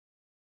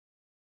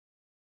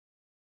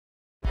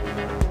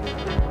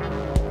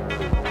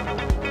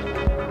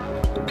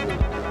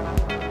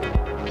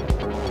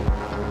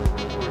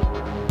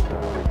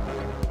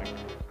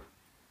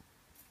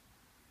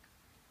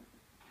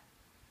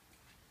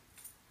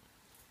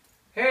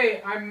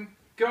Hey, I'm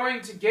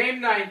going to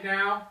game night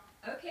now.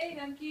 Okay,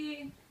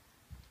 Donkey.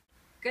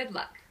 Good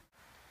luck.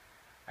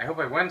 I hope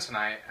I win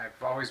tonight.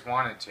 I've always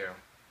wanted to.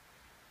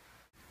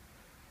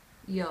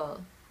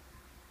 You'll.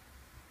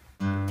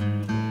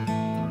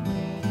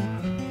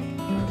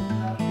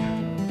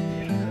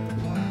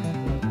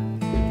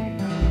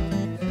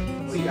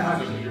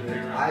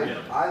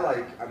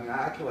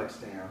 I collect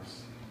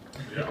stamps.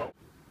 Yeah.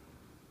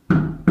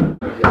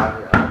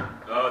 Yeah.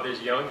 Oh, there's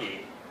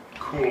Youngie.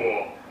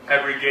 Cool.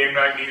 Every game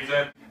night needs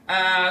an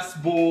ass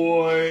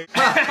boy.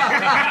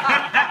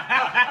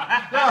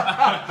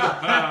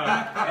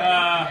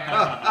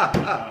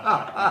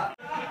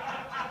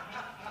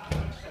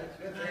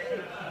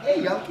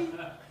 Hey, Youngie.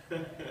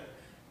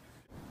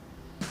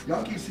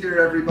 Youngie's here,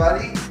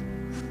 everybody.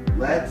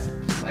 Let's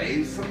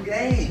play some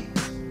games.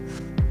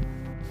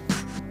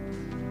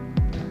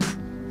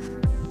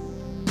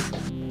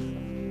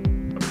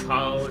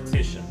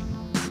 Politician.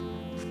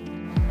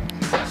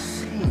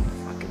 Insane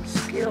fucking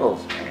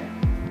skills, man.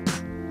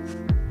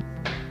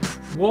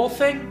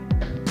 Wolfing?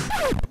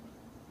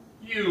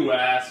 You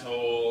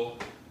asshole.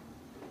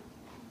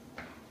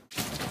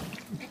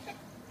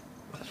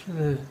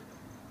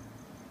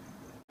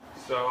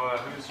 So,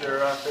 who's your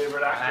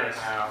favorite actress?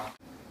 Now.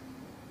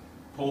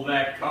 Pull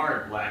that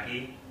card,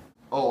 Blackie.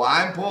 Oh,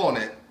 I'm pulling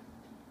it.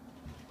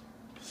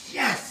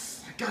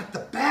 Yes, I got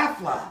the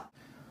baffler.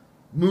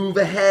 Move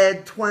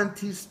ahead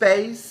 20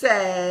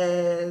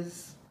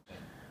 spaces.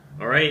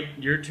 All right,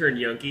 your turn,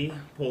 Youngie.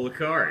 Pull a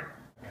card.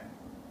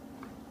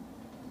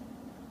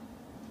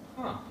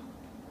 Huh.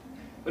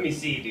 Let me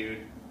see,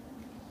 dude.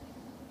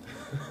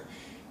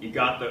 You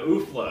got the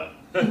oofla.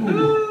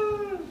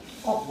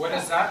 What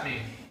does that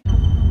mean?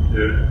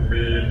 It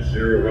means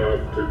you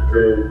have to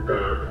go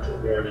back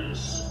 20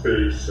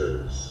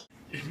 spaces.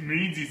 It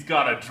means he's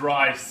got a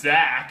dry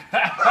sack.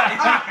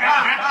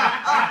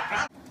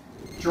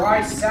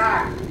 Dry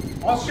sack.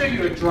 I'll show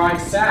you a dry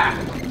sack.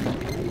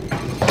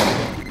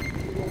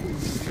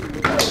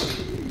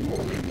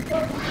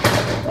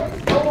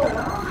 What's going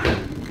on?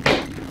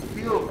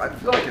 I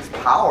feel like his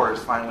power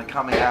is finally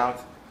coming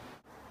out.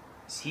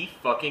 Is he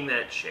fucking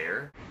that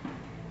chair?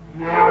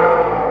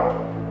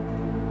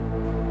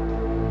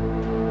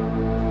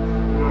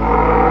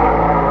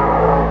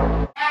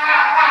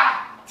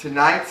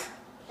 Tonight,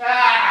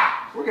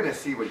 we're gonna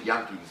see what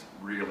Youngie's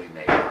really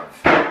made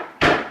of.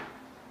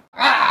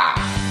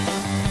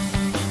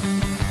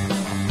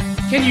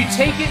 Can you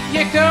take it,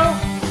 Yiko?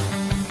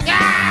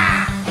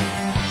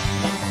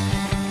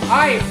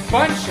 I have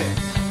bunches.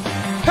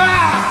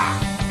 Ha!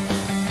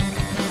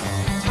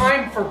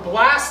 Time for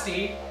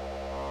Blasty.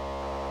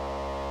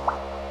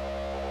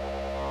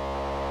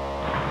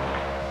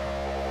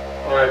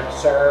 I'm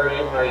sorry,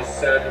 I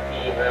said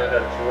he had a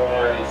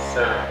dry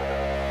sack.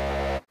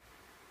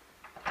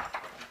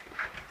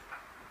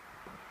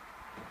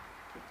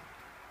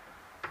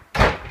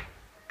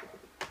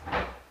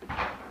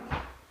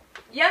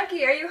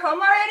 Youngie, are you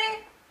home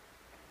already?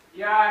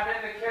 Yeah, I'm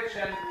in the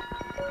kitchen.